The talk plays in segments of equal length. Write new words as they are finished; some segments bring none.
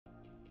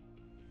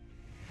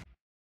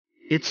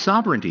its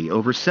sovereignty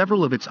over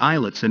several of its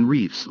islets and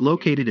reefs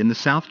located in the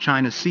South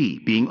China Sea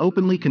being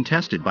openly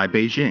contested by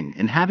Beijing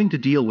and having to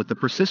deal with the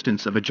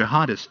persistence of a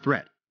jihadist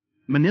threat.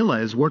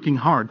 Manila is working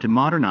hard to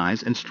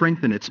modernize and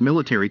strengthen its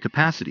military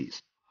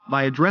capacities,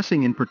 by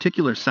addressing in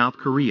particular South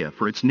Korea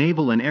for its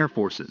naval and air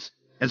forces,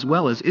 as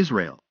well as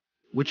Israel,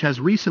 which has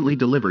recently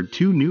delivered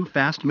 2 new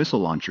fast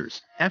missile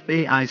launchers,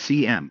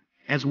 FAICM,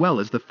 as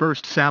well as the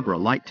first Sabra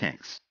light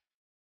tanks.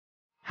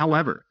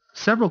 However,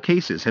 several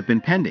cases have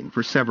been pending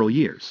for several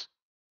years,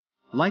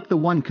 like the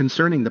one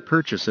concerning the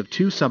purchase of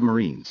 2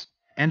 submarines,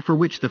 and for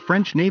which the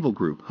French naval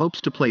group hopes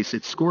to place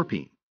its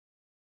Scorpion,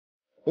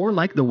 or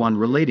like the one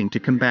relating to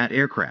combat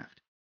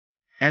aircraft.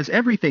 As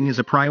everything is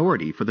a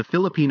priority for the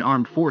Philippine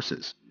Armed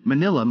Forces,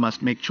 Manila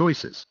must make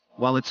choices,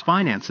 while its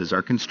finances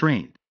are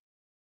constrained.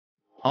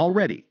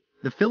 Already,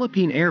 the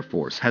Philippine Air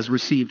Force has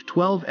received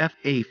 12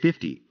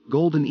 FA-50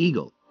 Golden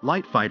Eagle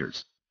light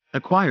fighters,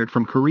 acquired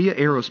from Korea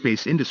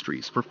Aerospace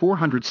Industries for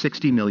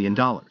 $460 million.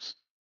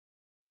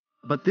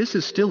 But this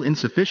is still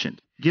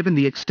insufficient, given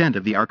the extent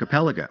of the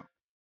archipelago.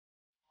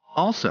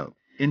 Also,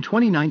 in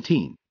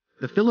 2019,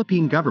 the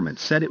Philippine government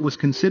said it was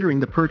considering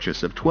the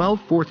purchase of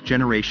 12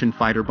 fourth-generation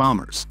fighter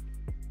bombers,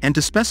 and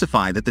to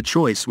specify that the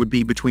choice would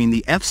be between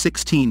the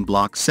F-16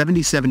 Block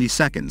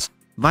 7072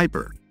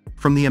 Viper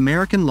from the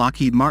American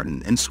Lockheed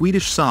Martin and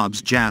Swedish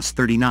Saab's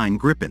JAS-39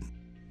 Gripen.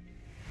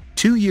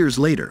 2 years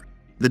later,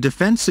 the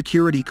Defense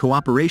Security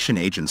Cooperation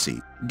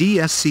Agency,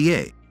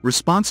 DSCA,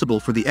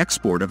 responsible for the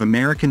export of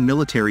American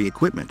military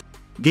equipment,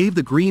 gave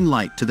the green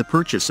light to the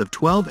purchase of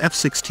 12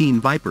 F-16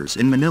 Vipers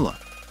in Manila,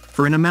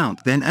 for an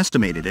amount then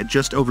estimated at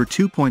just over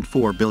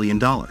 $2.4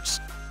 billion.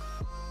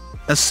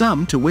 A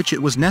sum to which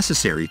it was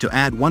necessary to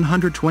add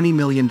 $120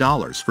 million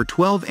for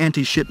 12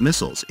 anti-ship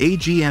missiles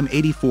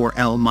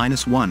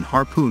AGM-84L-1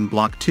 Harpoon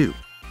Block 2.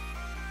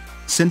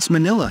 Since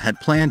Manila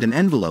had planned an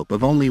envelope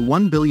of only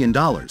 $1 billion,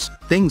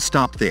 things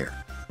stopped there.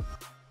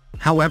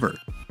 However,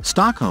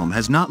 Stockholm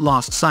has not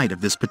lost sight of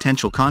this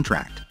potential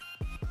contract.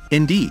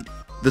 Indeed,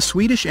 the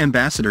Swedish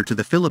ambassador to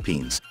the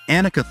Philippines,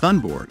 Annika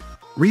Thunborg,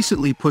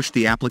 recently pushed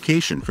the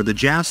application for the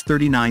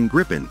JAS-39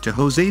 Gripen to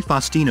Jose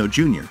Faustino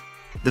Jr.,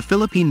 the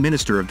Philippine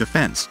Minister of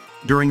Defense,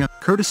 during a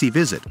courtesy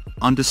visit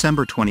on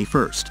December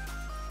 21.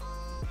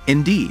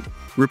 Indeed,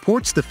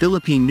 reports the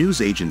Philippine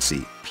news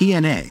agency,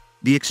 PNA,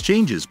 the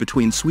exchanges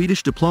between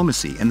Swedish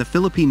diplomacy and the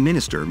Philippine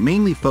minister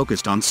mainly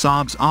focused on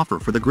Saab's offer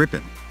for the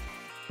Gripen.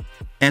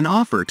 An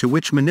offer to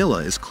which Manila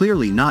is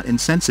clearly not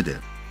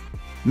insensitive.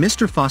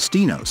 Mr.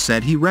 Faustino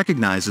said he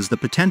recognizes the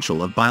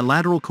potential of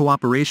bilateral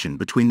cooperation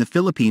between the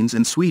Philippines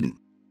and Sweden,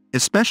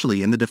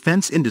 especially in the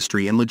defense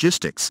industry and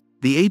logistics,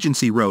 the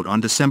agency wrote on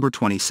December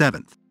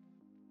 27.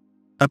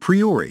 A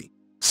priori,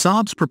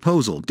 Saab's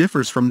proposal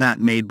differs from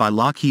that made by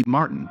Lockheed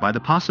Martin by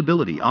the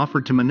possibility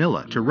offered to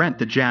Manila to rent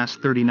the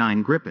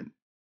JAS-39 Gripen.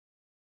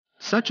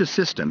 Such a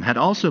system had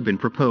also been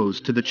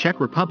proposed to the Czech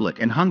Republic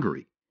and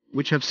Hungary,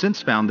 which have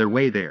since found their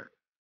way there.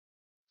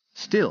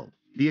 Still,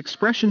 the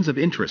expressions of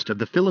interest of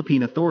the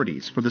Philippine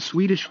authorities for the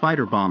Swedish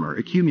fighter bomber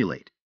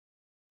accumulate.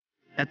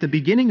 At the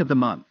beginning of the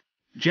month,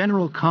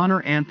 General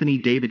Connor Anthony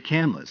David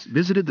Canlas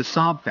visited the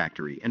Saab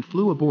factory and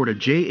flew aboard a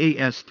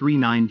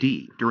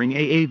JAS-39D during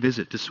a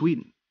visit to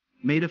Sweden,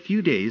 made a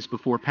few days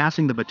before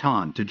passing the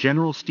baton to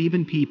General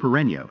Stephen P.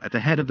 Pereño at the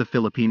head of the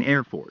Philippine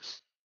Air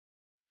Force.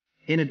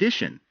 In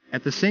addition,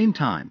 at the same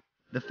time,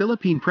 the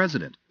Philippine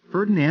President,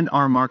 Ferdinand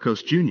R.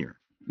 Marcos Jr.,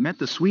 met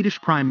the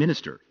Swedish Prime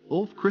Minister,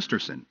 Ulf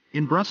Kristersson,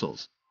 in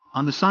Brussels,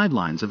 on the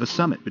sidelines of a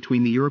summit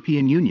between the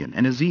European Union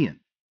and ASEAN.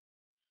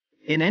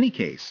 In any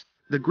case,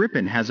 the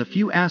Gripen has a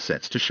few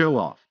assets to show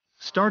off,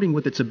 starting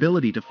with its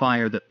ability to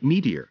fire the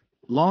Meteor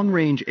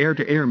long-range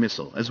air-to-air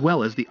missile as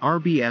well as the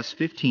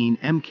RBS-15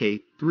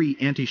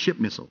 Mk3 anti-ship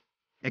missile,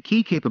 a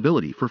key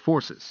capability for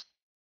forces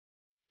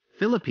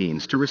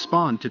Philippines to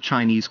respond to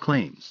Chinese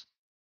claims.